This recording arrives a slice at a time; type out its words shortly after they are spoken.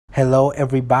Hello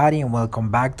everybody and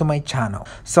welcome back to my channel.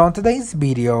 So in today's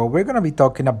video we're going to be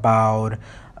talking about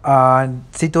a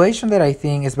situation that I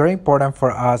think is very important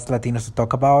for us Latinos to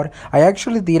talk about. I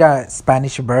actually did a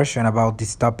Spanish version about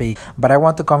this topic, but I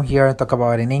want to come here and talk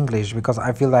about it in English because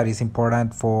I feel that it's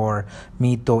important for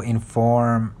me to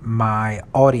inform my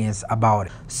audience about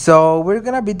it. So we're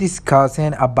going to be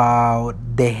discussing about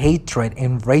the hatred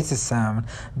and racism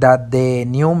that the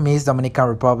new Miss Dominican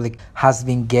Republic has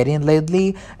been getting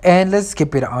lately. And let's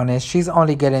keep it honest, she's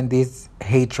only getting this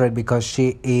hatred because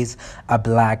she is a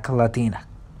black Latina.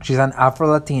 She's an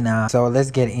Afro-Latina. So let's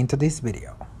get into this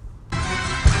video.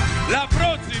 La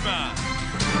próxima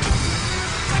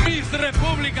Miss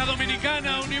República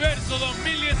Dominicana Universo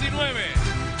 2019.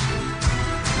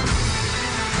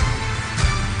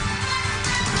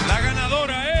 La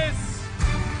ganadora es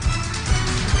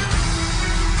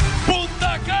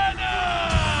Punta Cana.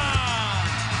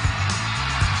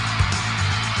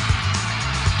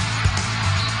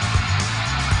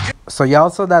 So y'all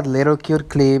saw that little cute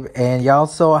clip, and y'all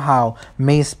saw how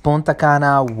Miss Punta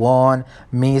Cana won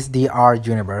Miss DR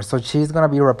Universe. So she's gonna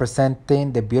be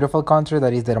representing the beautiful country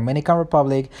that is the Dominican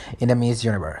Republic in the Miss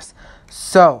Universe.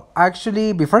 So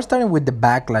actually, before starting with the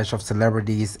backlash of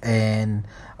celebrities and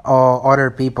other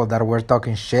people that were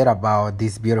talking shit about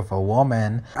this beautiful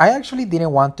woman, I actually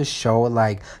didn't want to show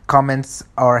like comments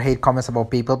or hate comments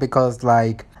about people because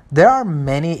like there are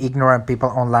many ignorant people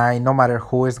online, no matter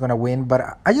who is going to win, but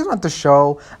I just want to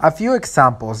show a few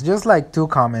examples, just like 2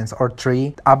 comments or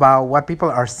 3 about what people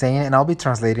are saying, and I'll be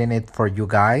translating it for you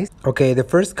guys. Okay, the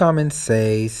first comment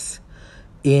says,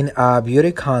 in a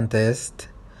beauty contest,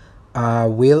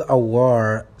 will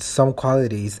award some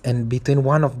qualities, and between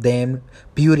one of them,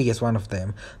 beauty is one of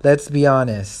them. Let's be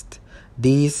honest,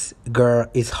 this girl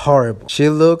is horrible. She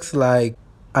looks like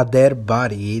a dead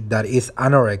body that is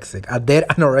anorexic, a dead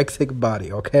anorexic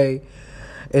body, okay?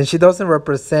 And she doesn't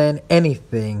represent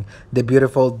anything, the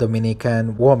beautiful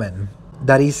Dominican woman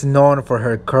that is known for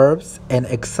her curves and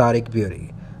exotic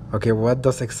beauty. Okay, what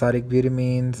does exotic beauty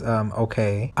means?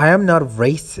 Okay, I am not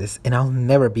racist and I'll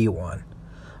never be one,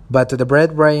 but to the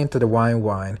bread to the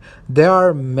wine, there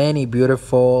are many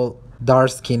beautiful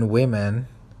dark-skinned women,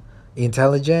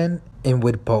 intelligent and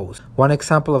with pose. One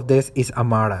example of this is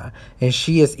Amara, and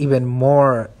she is even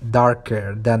more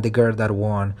darker than the girl that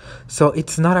won. So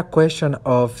it's not a question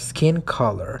of skin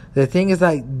color. The thing is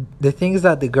that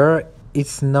the girl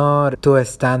is not to a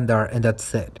standard, and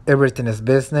that's it. Everything is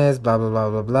business, blah blah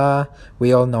blah blah blah.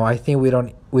 We all know. I think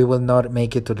we will not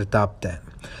make it to the top 10.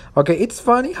 Okay, it's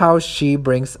funny how she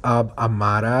brings up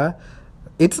Amara.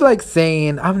 It's like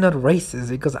saying I'm not racist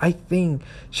because I think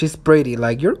she's pretty.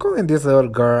 Like, you're calling this little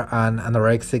girl an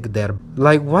anorexic there.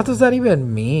 Like, what does that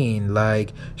even mean?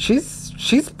 Like, she's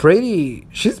pretty.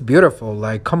 She's beautiful.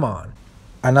 Like, come on.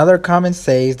 Another comment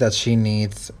says that she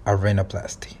needs a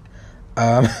rhinoplasty.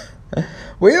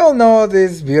 We all know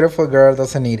this beautiful girl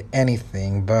doesn't need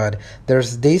anything, but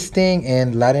there's this thing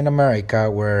in Latin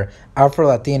America where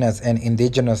Afro-Latinas and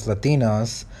indigenous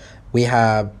Latinos, we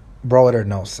have broader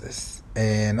noses.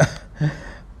 And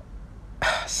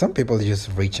some people are just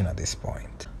reaching at this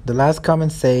point. The last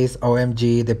comment says,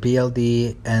 OMG, the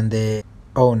PLD and the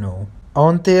oh no.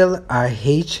 Until a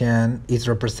Haitian is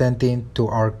representing to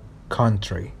our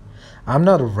country. I'm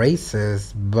not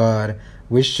racist, but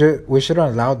we shouldn't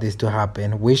allow this to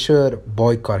happen. We should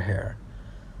boycott her.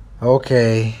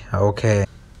 Okay.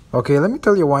 Okay, let me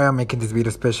tell you why I'm making this video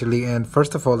especially. And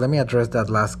first of all, let me address that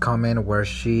last comment where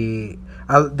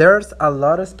there's a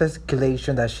lot of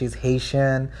speculation that she's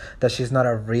Haitian, that she's not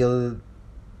a real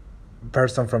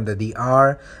person from the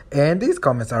DR. And these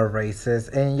comments are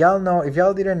racist. And y'all know, if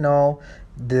y'all didn't know,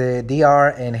 the DR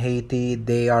and Haiti,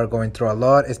 they are going through a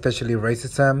lot, especially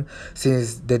racism,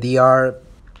 since the DR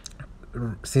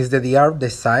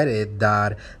decided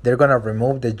that they're gonna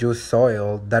remove the Jewish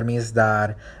soil. That means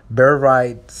that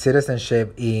birthright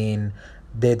citizenship in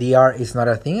the DR is not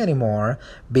a thing anymore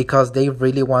because they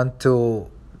really want to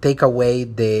take away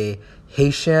the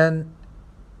Haitians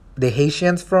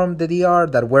from the DR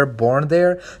that were born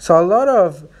there. So a lot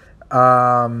of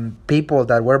people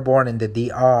that were born in the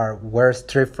DR were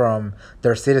stripped from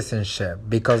their citizenship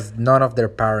because none of their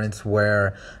parents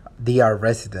were DR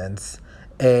residents.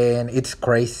 And it's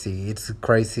crazy.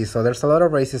 So there's a lot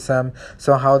of racism.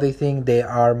 So how they think they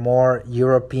are more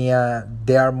European,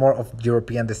 they are more of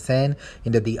European descent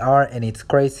in the DR, and it's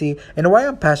crazy. And why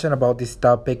I'm passionate about this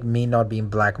topic, me not being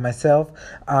black myself,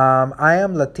 I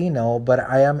am Latino, but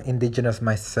I am indigenous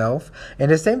myself.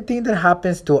 And the same thing that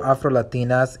happens to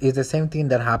Afro-Latinas is the same thing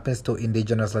that happens to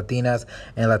indigenous Latinas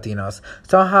and Latinos.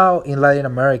 Somehow in Latin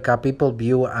America, people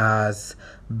view as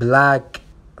black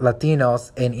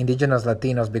Latinos and indigenous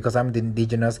Latinos because I'm the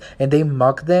indigenous, and they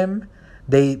mock them.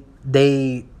 They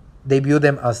view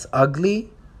them as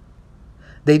ugly.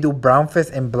 They do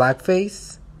brownface and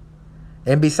blackface.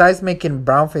 And besides making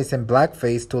brownface and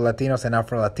blackface to Latinos and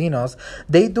Afro Latinos,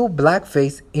 they do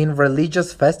blackface in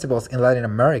religious festivals in Latin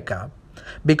America.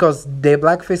 Because the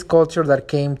blackface culture that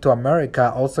came to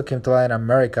America also came to Latin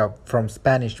America from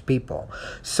Spanish people.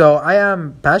 So I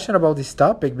am passionate about this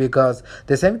topic because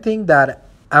the same thing that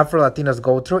Afro Latinos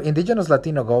go through, indigenous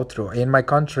Latino go through. In my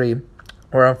country,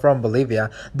 where I'm from, Bolivia,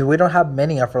 we don't have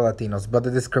many Afro-Latinos, but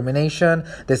the discrimination,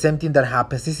 the same thing that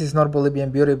happens, this is not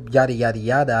Bolivian beauty, yada, yada,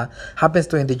 yada, happens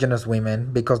to indigenous women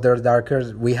because they're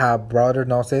darker, we have broader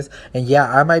noses, and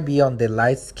yeah, I might be on the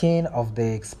light skin of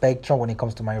the spectrum when it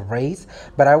comes to my race,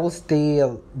 but I will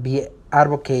still be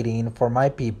advocating for my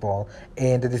people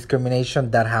and the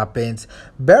discrimination that happens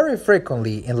very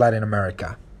frequently in Latin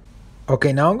America.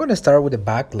 Okay, now I'm going to start with the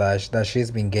backlash that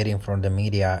she's been getting from the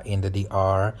media in the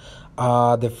DR.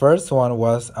 The first one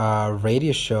was a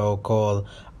radio show called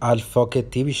Al Foque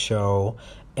TV show,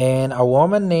 and a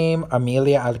woman named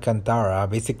Amelia Alcantara,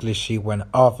 basically she went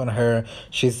off on her.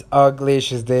 She's ugly,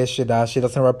 she's this, she that, she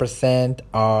doesn't represent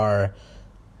our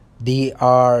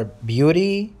DR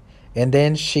beauty. And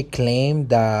then she claimed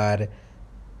that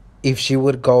if she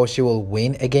would go, she will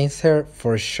win against her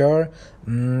for sure.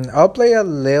 I'll play a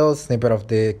little snippet of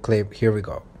the clip. Here we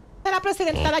go. La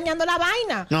presidenta está dañando la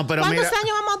vaina. No, pero ¿Cuántos mira,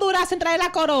 años vamos a durar sin traer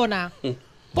la corona?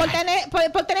 Por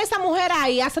tener esa mujer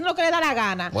ahí, haciendo lo que le da la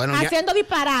gana, bueno, haciendo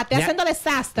disparate, haciendo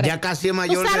desastre. Ya casi es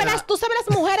mayor. Tú sabes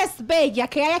las mujeres bellas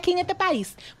que hay aquí en este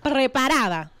país,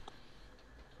 preparadas.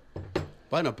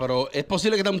 Bueno, pero es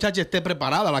posible que esta muchacha esté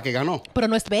preparada, la que ganó. Pero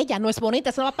no es bella, no es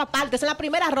bonita, se va para parte. Es en la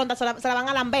primera ronda, se la van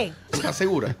a lamber. ¿Estás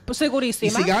segura? Pues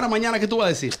segurísima. Y si gana mañana, ¿qué tú vas a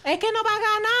decir? Es que no va a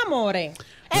ganar, amore.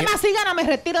 Es más, si gana, me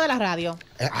retiro de la radio.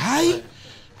 ¡Ay!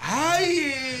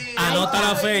 ¡Ay! Anota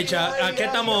la fecha. ¿A qué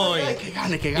estamos hoy? Ay, que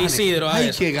gane, que gane. Isidro, a Ay,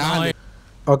 eso. que gane.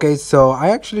 Okay, so I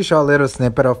actually show a little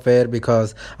snippet of it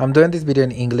because I'm doing this video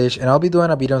in English and I'll be doing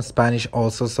a video in Spanish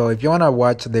also. So if you want to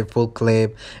watch the full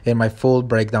clip and my full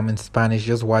breakdown in Spanish,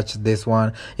 just watch this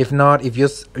one. If not, if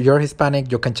you're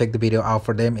Hispanic, you can check the video out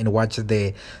for them and watch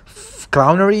the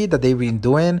clownery that they've been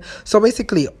doing. So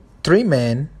basically, three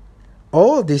men,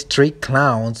 all these three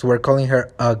clowns were calling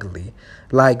her ugly.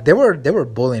 Like they were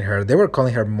bullying her. They were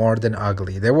calling her more than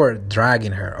ugly. They were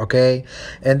dragging her, okay?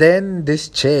 And then this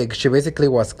chick, she basically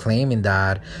was claiming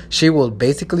that she will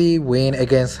basically win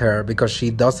against her because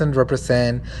she doesn't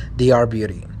represent DR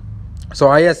beauty. So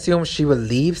I assume she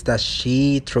believes that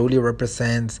she truly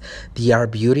represents DR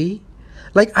beauty.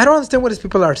 Like I don't understand what these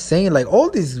people are saying. Like all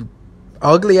these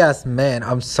ugly ass men,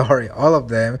 I'm sorry, all of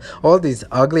them, all these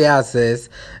ugly asses,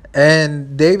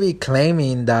 and they be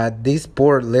claiming that this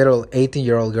poor little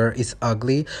 18-year-old girl is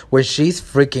ugly when she's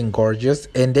freaking gorgeous,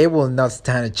 and they will not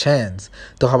stand a chance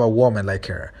to have a woman like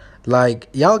her. Like,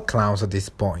 y'all clowns at this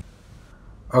point.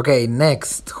 Okay,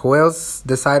 next, who else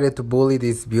decided to bully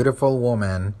this beautiful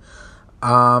woman?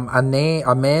 A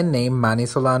man named Manny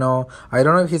Solano. I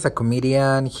don't know if he's a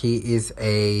comedian. He is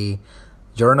a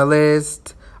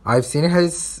journalist. I've seen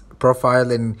his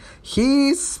profile and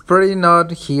he's pretty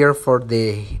not here for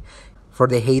the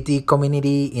Haiti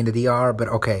community in the DR, but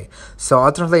okay. So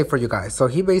I'll translate for you guys. So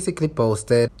he basically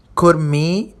posted, could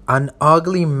me, an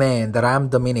ugly man that I'm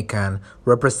Dominican,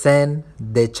 represent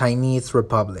the Chinese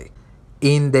Republic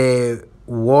in the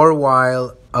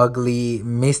worldwide ugly,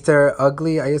 Mr.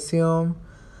 Ugly, I assume?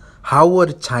 How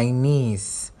would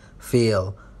Chinese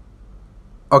feel?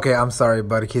 Okay, I'm sorry,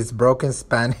 but his broken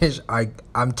Spanish,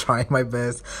 I'm trying my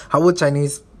best. How would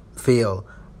Chinese feel?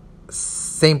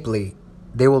 Simply,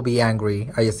 they will be angry,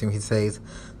 I assume he says.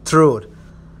 Truth.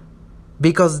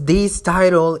 Because this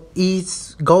title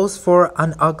goes for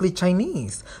an ugly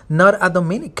Chinese, not a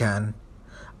Dominican.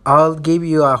 I'll give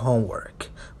you a homework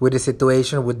with the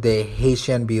situation with the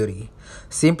Haitian beauty.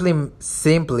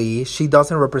 Simply, she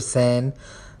doesn't represent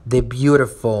the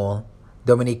beautiful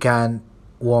Dominican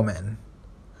woman.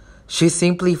 She's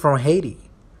simply from Haiti.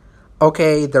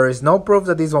 Okay, there is no proof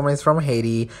that this woman is from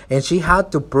Haiti, and she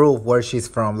had to prove where she's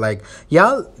from. Like,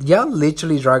 y'all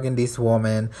literally dragging this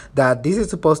woman that this is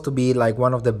supposed to be like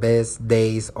one of the best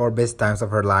days or best times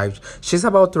of her life. She's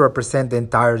about to represent the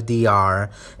entire DR,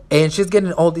 and she's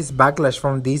getting all this backlash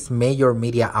from these major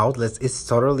media outlets. It's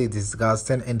totally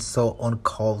disgusting and so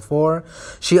uncalled for.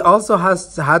 She also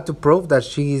had to prove that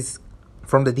she's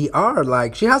from the DR.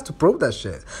 Like, she has to prove that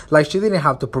shit. Like, she didn't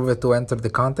have to prove it to enter the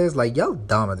contest. Like, y'all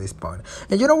dumb at this point.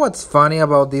 And you know what's funny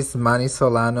about this Manny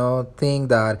Solano thing?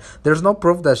 That there's no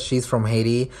proof that she's from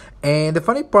Haiti. And the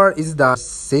funny part is that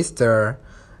sister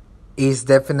is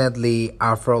definitely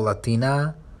Afro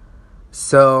Latina.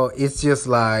 So it's just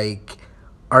like,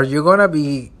 are you gonna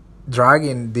be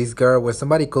dragging this girl where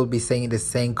somebody could be saying the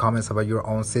same comments about your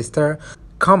own sister?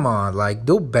 Come on, like,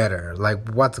 do better. Like,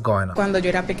 what's going on? Cuando yo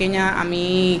era pequeña, a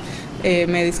mí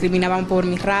me discriminaban por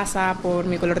mi raza, por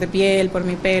mi color de piel, por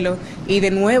mi pelo. Y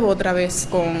de nuevo otra vez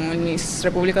con Miss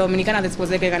República Dominicana después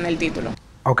de que gané el título.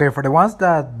 Okay, for the ones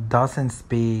that doesn't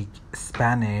speak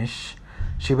Spanish,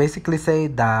 she basically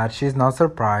said that she's not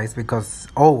surprised because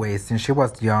always, since she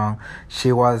was young,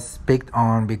 she was picked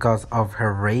on because of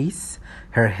her race,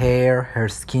 her hair, her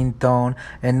skin tone,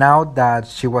 and now that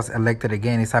she was elected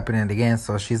again, it's happening again,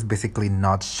 so she's basically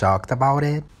not shocked about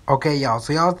it. Okay, y'all,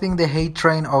 so y'all think the hate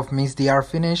train of Miss DR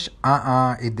finished?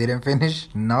 It didn't finish.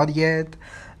 Not yet.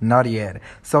 Not yet.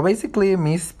 So basically,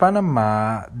 Miss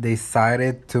Panama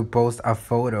decided to post a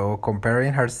photo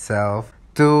comparing herself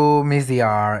to Miss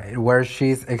DR, where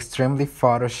she's extremely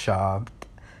photoshopped,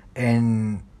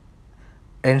 and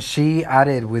she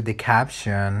added with the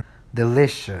caption,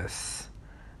 "Delicious.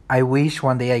 I wish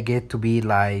one day I get to be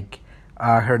like,"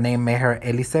 her name made her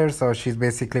Eliser, so she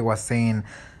basically was saying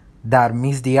that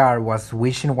Miss DR was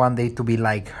wishing one day to be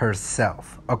like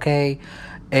herself, okay?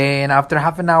 And after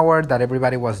half an hour that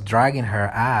everybody was dragging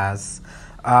her ass,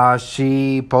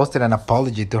 she posted an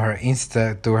apology to her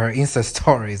Insta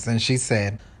stories, and she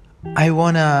said, "I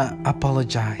wanna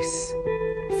apologize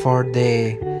for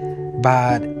the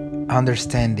bad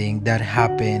understanding that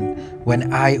happened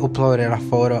when I uploaded a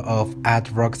photo of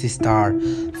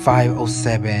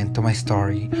 @RoxyStar507 to my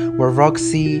story, where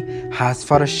Roxy has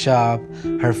photoshopped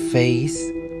her face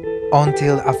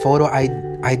until a photo I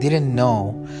didn't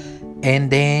know, and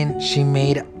then she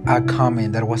made a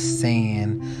comment that was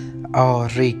saying, 'Oh,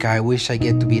 Rika, I wish I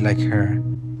get to be like her,'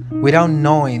 without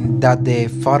knowing that the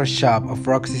Photoshop of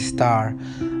Roxy Star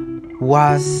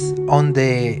was on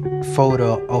the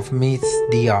photo of Miss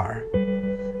DR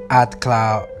at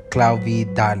Clauvid,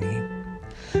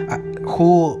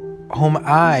 whom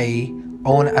I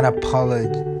own an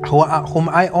apology, whom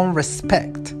I own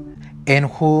respect, and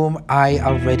whom I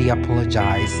already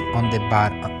apologized on the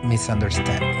bad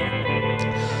misunderstanding.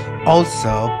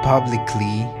 Also,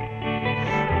 publicly,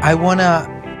 I wanna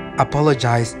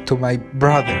apologize to my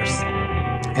brothers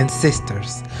and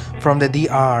sisters from the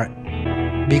DR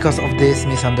because of this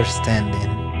misunderstanding.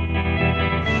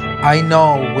 I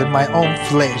know with my own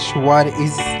flesh what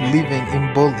is living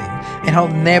in bullying, and I'll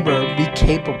never be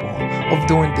capable of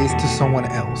doing this to someone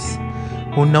else.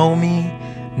 Who know me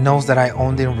knows that I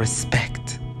own their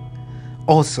respect.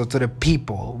 Also to the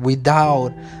people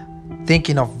without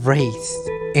thinking of race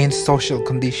and social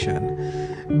condition,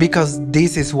 because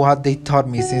this is what they taught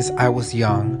me since I was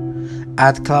young.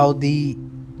 At Clauvid,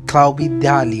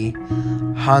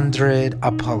 100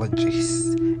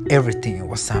 apologies. Everything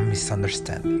was a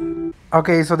misunderstanding.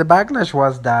 Okay, so the backlash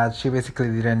was that she basically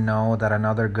didn't know that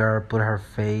another girl put her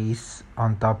face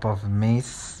on top of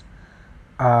Miss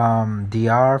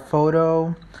DR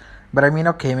photo. But I mean,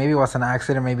 okay, maybe it was an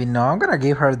accident, maybe no. I'm gonna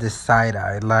give her the side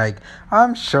eye. Like,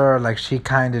 I'm sure, like, she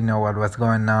kind of know what was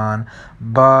going on.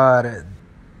 But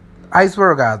I swear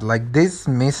to God, like, these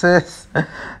misses,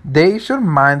 they should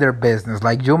mind their business.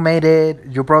 Like, you made it.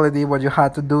 You probably did what you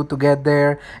had to do to get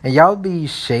there. And y'all be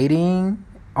shading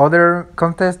other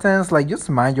contestants. Like, just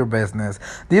mind your business.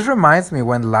 This reminds me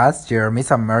when last year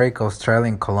Miss America Australia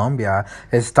and Colombia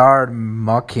started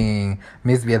mocking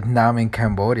Miss Vietnam and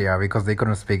Cambodia because they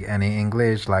couldn't speak any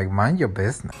English. Like, mind your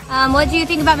business. What do you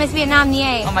think about Miss Vietnam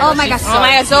Nie? Oh my god,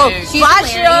 so she's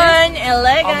fashion,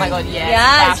 elegant. Oh my god,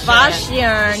 yes,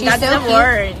 fashion. That's so the cute.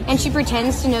 word. And she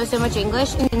pretends to know so much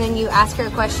English, and then you ask her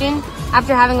a question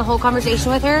after having a whole conversation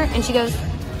with her, and she goes,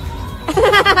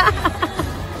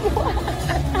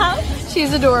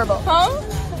 she's adorable. Huh?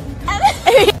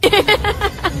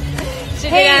 She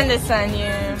didn't understand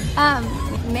you.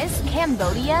 Miss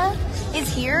Cambodia is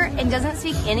here and doesn't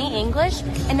speak any English,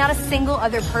 and not a single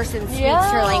other person speaks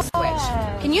her language.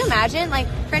 Can you imagine? Like,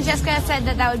 Francesca said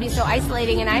that would be so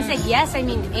isolating, and I said yes. I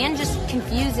mean, and just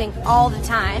confusing all the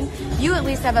time. You at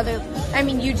least have other, I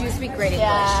mean, you do speak great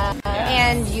English.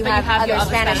 And you have other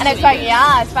Spanish. And it's like,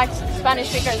 Spanish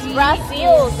speakers.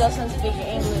 Brazil doesn't speak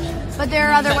English. But there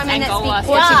are other women that speak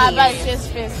Portuguese. Yeah, but she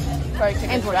speaks Portuguese.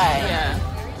 And Portuguese.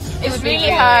 Yeah. It's really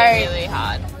hard. Really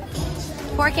hard.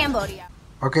 For Cambodia.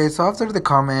 Okay, so after the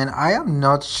comment, I am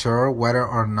not sure whether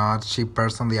or not she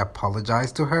personally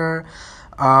apologized to her.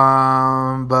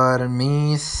 But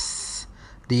Miss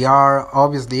DR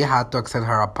obviously had to accept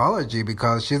her apology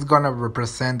because she's gonna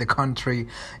represent the country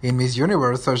in Miss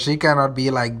Universe, so she cannot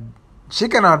be like she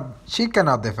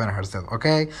cannot defend herself,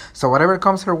 okay? So whatever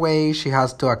comes her way, she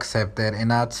has to accept it,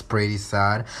 and that's pretty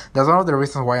sad. That's one of the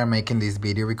reasons why I'm making this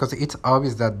video, because it's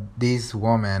obvious that this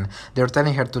woman, they're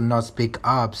telling her to not speak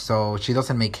up so she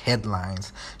doesn't make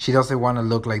headlines. She doesn't want to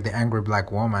look like the angry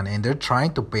black woman, and they're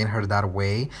trying to paint her that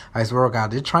way. I swear to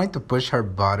God, they're trying to push her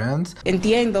buttons.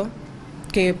 Entiendo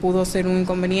que pudo ser un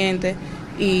inconveniente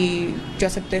y yo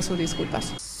acepté sus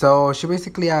disculpas. So she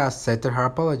basically accepted her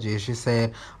apology. She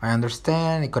said, I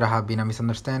understand, it could have been a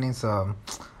misunderstanding, so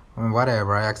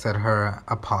whatever, I accept her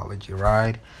apology,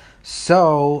 right?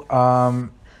 So,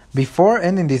 before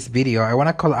ending this video, I want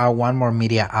to call out one more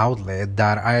media outlet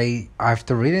that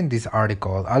after reading this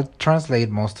article, I'll translate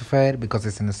most of it because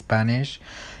it's in Spanish.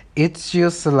 It's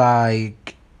just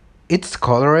like, it's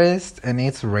colorist and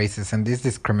it's racist and it's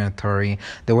discriminatory.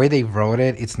 The way they wrote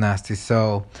it, it's nasty.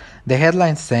 So the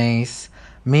headline says,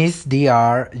 Miss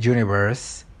DR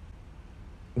Universe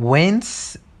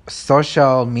wins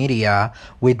social media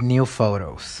with new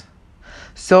photos.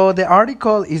 So the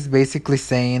article is basically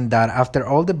saying that after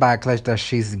all the backlash that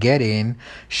she's getting,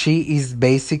 she is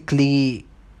basically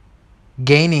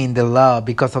gaining the love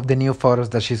because of the new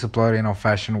photos that she's uploading on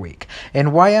Fashion Week.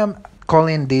 And why I'm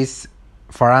calling this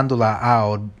farandula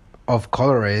out of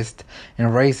colorist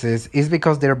and racist is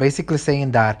because they're basically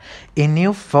saying that in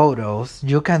new photos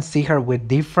you can see her with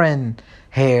different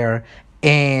hair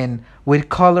and with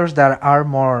colors that are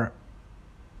more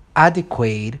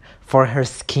adequate for her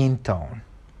skin tone.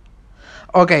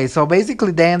 Okay, so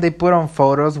basically then they put on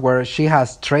photos where she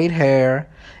has straight hair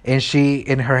and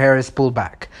her hair is pulled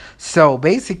back. So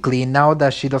basically now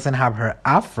that she doesn't have her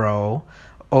afro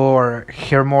or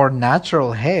her more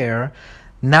natural hair,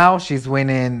 now she's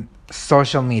winning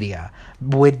social media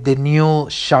with the new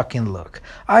shocking look.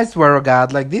 I swear to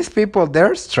God, like these people,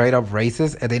 they're straight up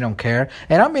racist and they don't care.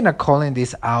 And I'm gonna calling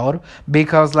this out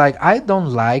because like I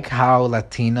don't like how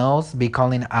Latinos be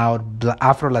calling out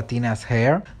Afro-Latinas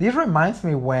hair. This reminds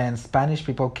me when Spanish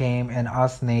people came and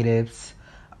us natives,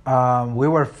 we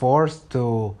were forced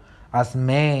to, as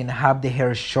men, have the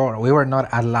hair short. We were not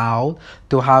allowed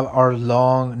to have our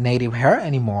long native hair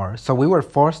anymore. So we were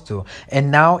forced to. And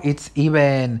now it's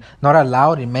even not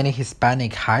allowed in many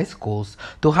Hispanic high schools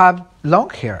to have long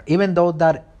hair, even though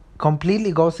that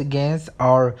completely goes against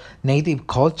our native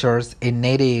cultures and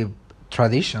native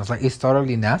traditions. Like, it's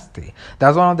totally nasty.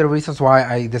 That's one of the reasons why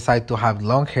I decided to have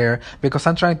long hair, because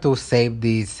I'm trying to save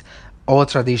this old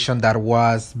tradition that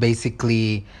was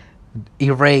basically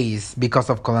erased because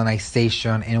of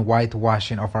colonization and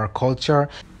whitewashing of our culture.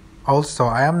 Also,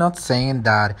 I am not saying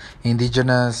that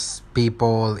indigenous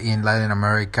people in Latin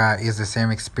America is the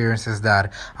same experiences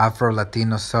that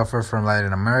Afro-Latinos suffer from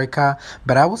Latin America,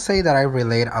 but I would say that I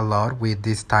relate a lot with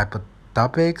this type of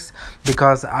topics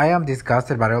because I am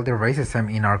disgusted by all the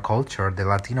racism in our culture, the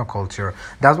Latino culture.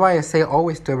 That's why I say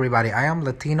always to everybody, I am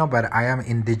Latino, but I am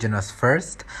indigenous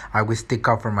first. I will stick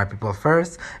up for my people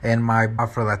first, and my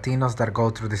Afro-Latinos that go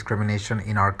through discrimination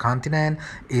in our continent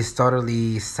is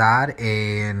totally sad,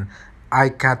 and I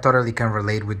totally can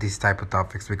relate with these type of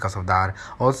topics because of that.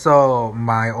 Also,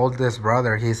 my oldest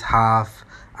brother, he's half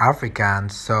African,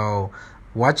 so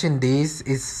watching this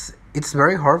it's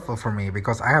very hurtful for me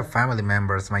because I have family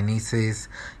members, my nieces,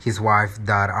 his wife,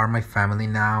 that are my family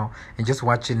now. And just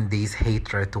watching this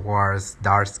hatred towards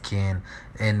dark skin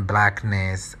and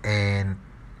blackness and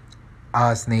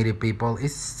us native people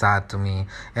is sad to me.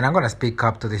 And I'm going to speak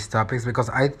up to these topics because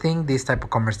I think these type of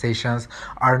conversations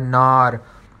are not,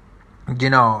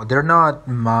 they're not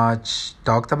much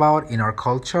talked about in our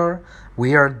culture.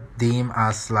 We are deemed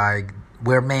as like,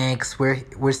 we're mixed, we're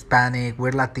Hispanic,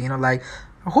 we're Latino, like,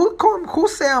 who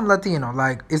say I'm Latino?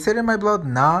 Like, is it in my blood?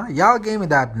 Nah. Y'all gave me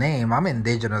that name. I'm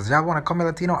indigenous. Y'all want to call me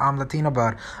Latino? I'm Latino,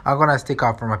 but I'm going to stick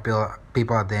up for my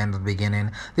people at the end of the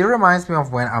beginning. This reminds me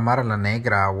of when Amara La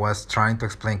Negra was trying to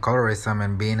explain colorism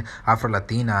and being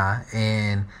Afro-Latina,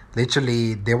 and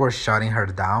literally they were shutting her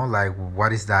down. Like,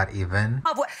 what is that even?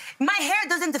 My hair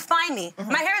doesn't define me.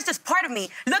 My hair is just part of me.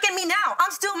 Look at me now.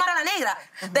 I'm still Amara La Negra.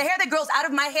 The hair that grows out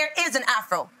of my hair is an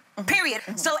afro. Period.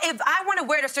 So if I want to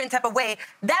wear it a certain type of way,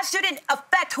 that shouldn't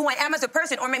affect who I am as a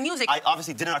person or my music. I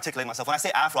obviously didn't articulate myself. When I say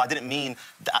afro, I didn't mean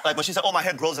that, like when she said, "Oh, my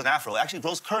hair grows an afro." It actually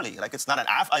grows curly. Like, it's not an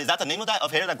afro. Is that the name of that,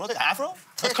 of hair that grows like afro?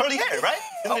 It's curly hair, right?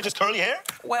 Isn't it just curly hair?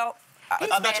 Well,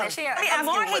 I'm not trying to... the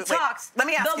more he talks,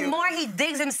 the more he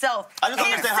digs himself. I just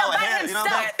don't understand how a hair, you know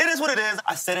what I'm saying? It It is what it is.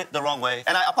 I said it the wrong way,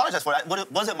 and I apologize for it.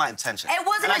 It wasn't my intention. It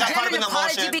wasn't a genuine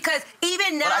apology because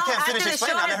even now, after the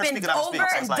show has been over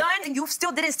and done, and you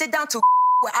still didn't sit down to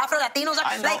where Afro Latinos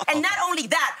are. Like, and not only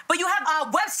that, but you have a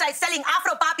website selling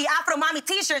Afro Papi, Afro Mommy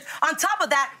t-shirts. On top of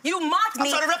that, you mocked me.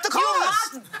 I'm trying to rep the cause.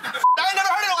 I ain't never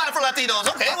heard of no Afro Latinos.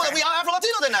 Okay, well, we are Afro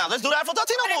Latinos then now. Let's do the Afro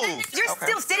Latino move. You're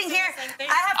still sitting here.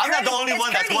 I'm not the only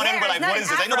one that's going in, but like, what is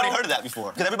this? Ain't nobody heard of that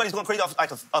before. Because everybody's going crazy off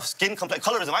like of skin complex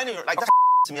colorism. I ain't like that's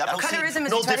to me. I don't see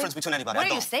no difference between anybody.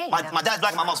 What are you saying? My dad's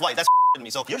black, my mom's white. That's to me.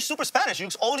 So you're super Spanish. You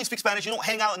only speak Spanish. You don't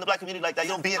hang out in the black community like that.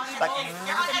 You don't be in like.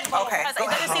 Okay. It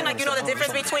doesn't seem like you know the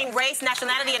difference between race,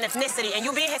 nationality, and ethnicity. And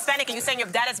you being Hispanic and you saying your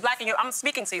dad is black and I'm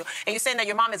speaking to you and you're saying that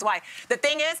your mom is white. The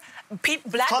thing is,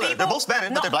 black Color. people. They're both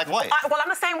Spanish, but they're black and white. Well, I'm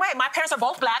the same way. My parents are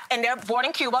both black and they're born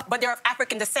in Cuba, but they're of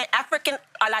African descent. African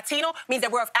Latino means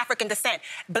that we're of African descent.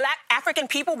 Black African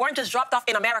people weren't just dropped off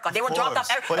in America. They were dropped off.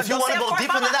 But if you want to go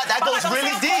deeper than that, that goes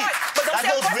really deep. That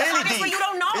goes really deep. You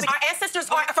don't know. Our ancestors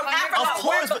are from Africa. Of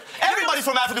course, but everybody's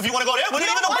from Africa if you want to go there. We don't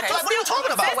even know what are you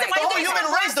talking about? The whole human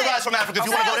race derives from Africa if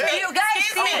you want to go there. You guys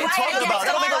see What are you talking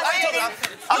about?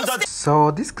 I'm done.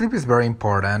 So this clip is very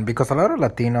important because a lot of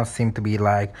Latinos seem to be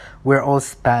like, we're all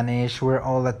Spanish, we're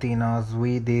all Latinos,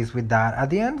 we this, we that. At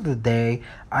the end of the day,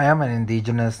 I am an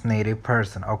indigenous native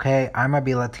person, okay? I might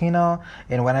be Latino,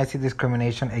 and when I see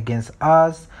discrimination against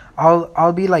us,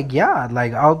 I'll be like, yeah,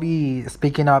 like I'll be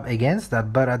speaking up against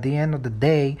that. But at the end of the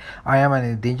day, I am an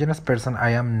indigenous person,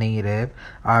 I am native,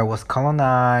 I was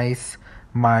colonized,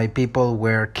 my people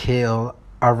were killed,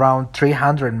 around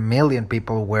 300 million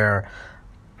people were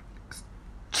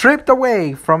stripped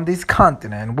away from this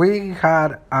continent. We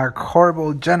had a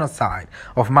horrible genocide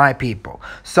of my people.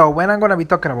 So when I'm going to be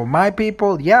talking about my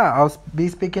people, yeah, I'll be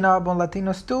speaking up on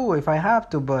Latinos too if I have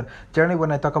to. But generally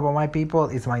when I talk about my people,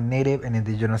 it's my native and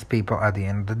indigenous people at the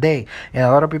end of the day. And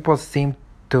a lot of people seem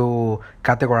to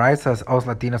categorize us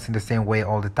Latinos in the same way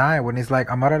all the time, when it's like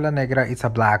Amara La Negra is a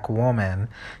black woman,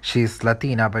 she's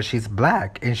Latina but she's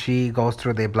black and she goes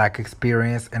through the black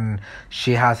experience and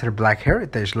she has her black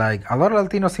heritage. Like a lot of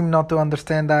Latinos seem not to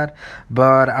understand that,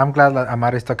 but I'm glad that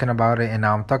Amara is talking about it and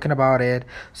now I'm talking about it.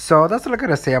 So that's all I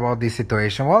gotta say about this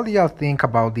situation. What do y'all think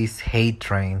about this hate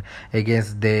train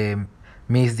against the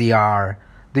Miss DR?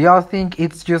 Do y'all think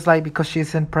it's just like because she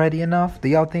isn't pretty enough? Do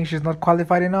y'all think she's not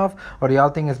qualified enough? Or do y'all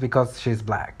think it's because she's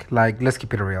black? Like, let's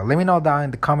keep it real. Let me know down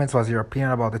in the comments what's your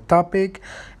opinion about the topic.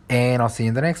 And I'll see you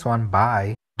in the next one.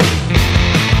 Bye.